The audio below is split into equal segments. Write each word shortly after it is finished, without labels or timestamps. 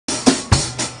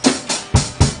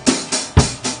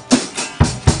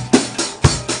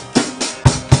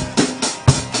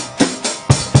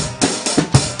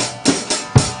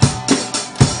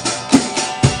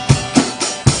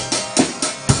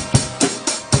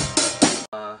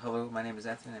is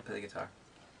Anthony and I play the guitar.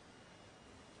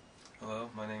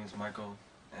 Hello, my name is Michael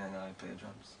and I play the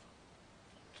drums.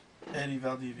 Eddie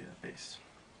Valdivia, bass.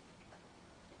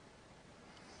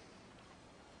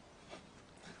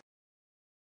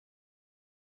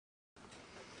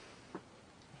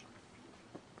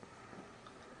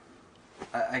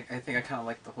 I think I kind of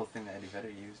like the whole thing that Eddie Vedder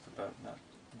used about not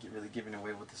really giving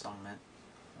away what the song meant,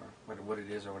 or what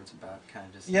it is, or what it's about. Kind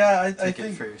of just I take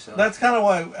think it for yourself. That's kind of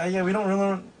why. Yeah, we don't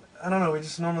really. I don't know. We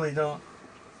just normally don't.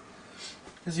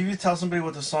 Because if you tell somebody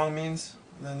what the song means,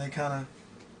 then they kind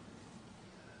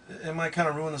of. It might kind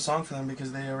of ruin the song for them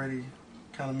because they already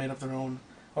kind of made up their own,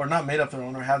 or not made up their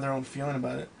own, or have their own feeling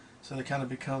about it. So they kind of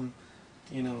become,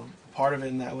 part of it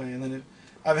in that way. And then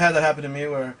I've had that happen to me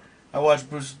where I watched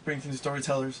Bruce Springsteen's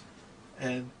Storytellers,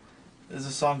 and there's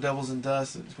a song "Devils and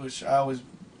Dust," which I always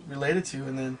related to,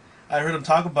 and then I heard him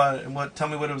talk about it and tell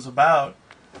me what it was about,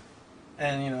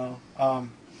 and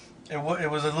it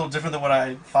was a little different than what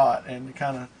I thought, and it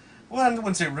kind of, well, I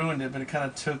wouldn't say ruined it, but it kind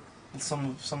of took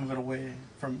some of it away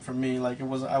from me. Like I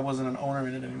wasn't an owner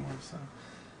in it anymore. So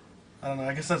I don't know.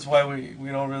 I guess that's why we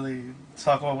don't really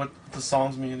talk about what the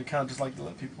songs mean. We kind of just like to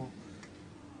let people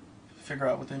figure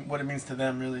out what it means to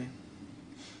them, really.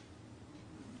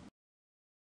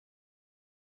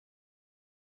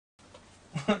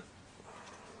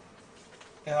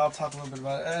 And I'll talk a little bit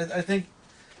about it. I think,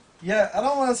 yeah, I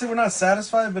don't want to say we're not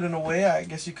satisfied, but in a way, I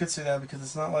guess you could say that because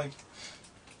it's not like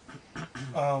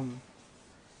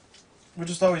we're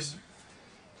just always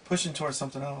pushing towards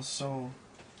something else. So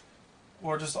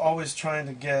we're just always trying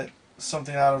to get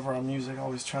something out of our music,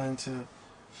 always trying to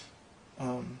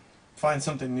find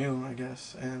something new, I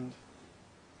guess. And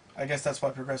I guess that's why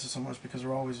it progresses so much, because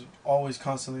we're always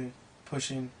constantly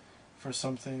pushing for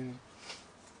something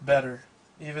better.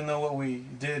 Even though what we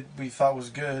did we thought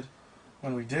was good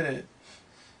when we did it,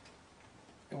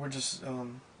 we're just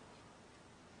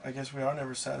I guess we are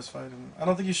never satisfied, and I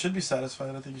don't think you should be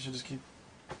satisfied. I think you should just keep.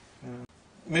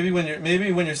 Maybe when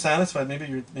you're satisfied, maybe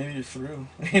you're through.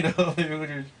 Maybe when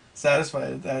you're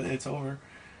satisfied, that it's over.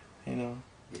 Yeah,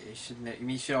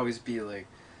 you should always be like,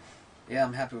 yeah,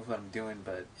 I'm happy with what I'm doing,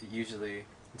 but usually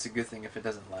it's a good thing if it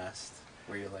doesn't last.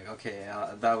 Where you're like, okay,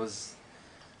 that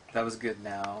was good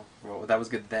now. Well, that was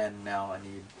good then. Now I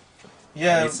need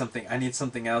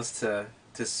something else to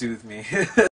soothe me.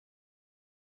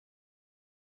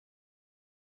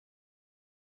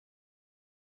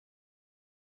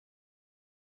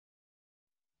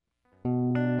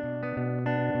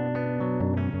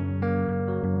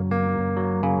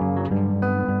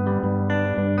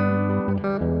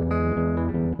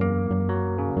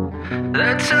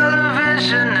 The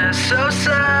television is so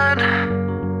sad.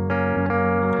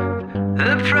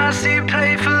 The price you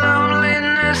pay for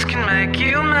loneliness can make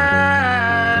you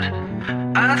mad.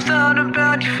 I thought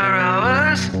about you for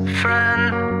hours,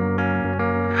 friend,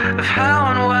 of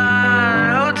how and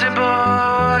why, oh dear boy,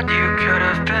 what you could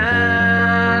have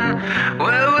been.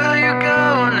 Where will you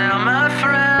go now, my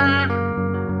friend?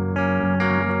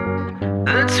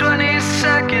 The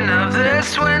 22nd of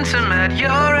this winter met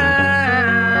your end.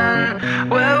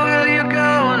 Where will you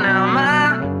go now,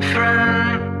 my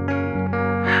friend?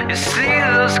 You see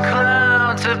those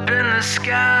clouds up in the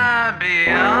sky,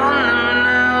 beyond them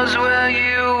knows where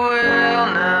you will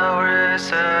now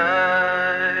reside.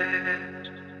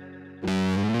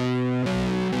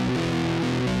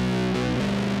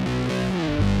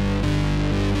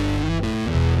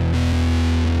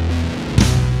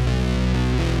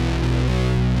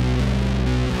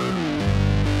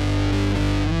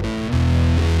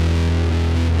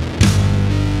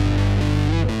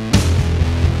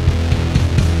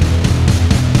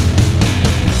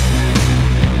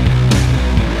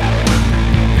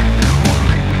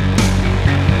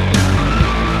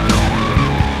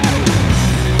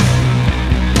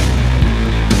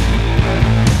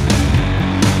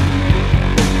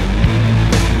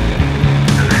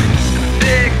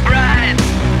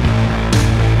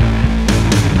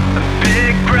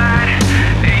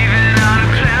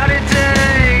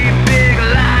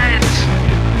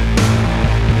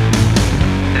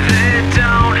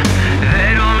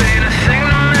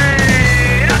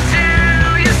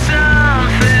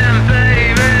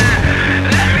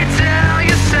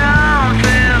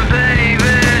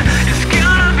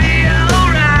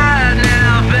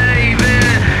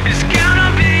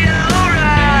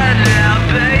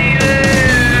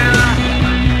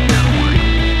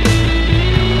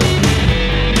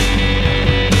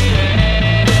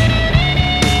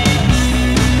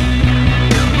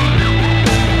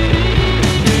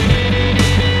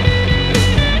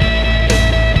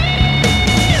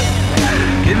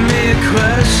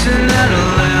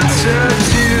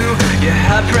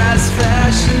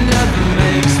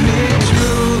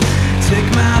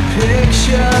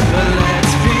 picture, but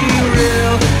let's be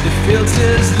real. The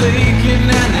filter's leaking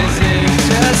and there's ink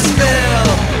to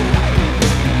spill.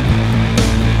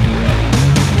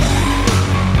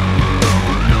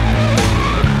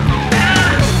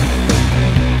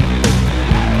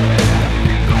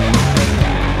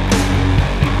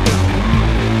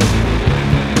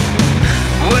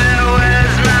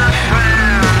 Where's my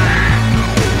friend?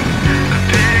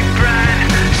 Big bright,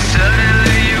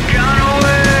 suddenly you've gone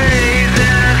away.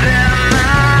 They're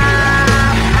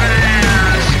my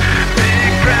friends.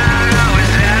 Big bright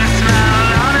always had a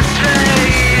smile on his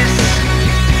face.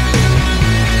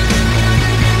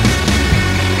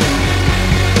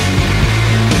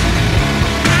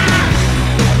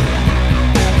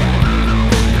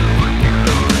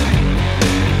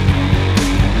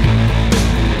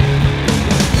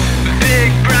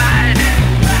 Big bright,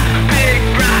 big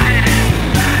bright,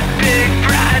 big bright, big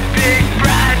bright, big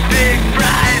bright, big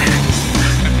bright,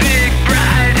 big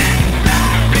bright, big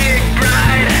bright, big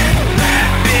bright, big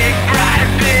bright,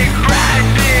 big bright,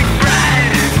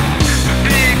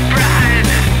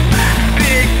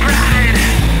 big bright,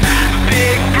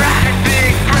 big bright, big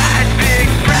bright, big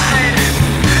bright,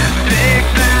 big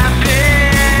bright,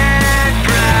 big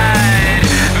bright,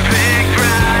 big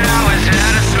bright always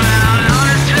had a smile on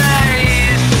his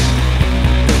face.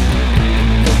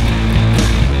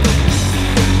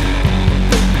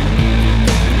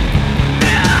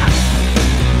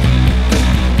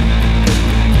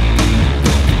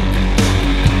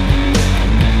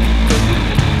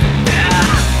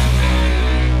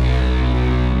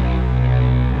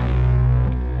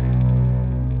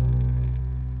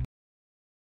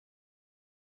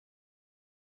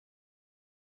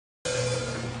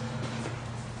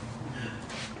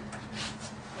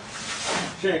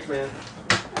 Shanks, man.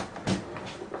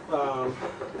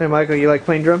 Hey Michael, you like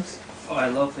playing drums? Oh, I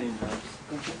love playing drums.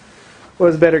 What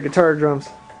was better, guitar or drums?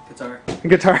 Guitar.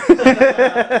 Guitar.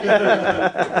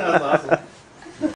 That's awesome.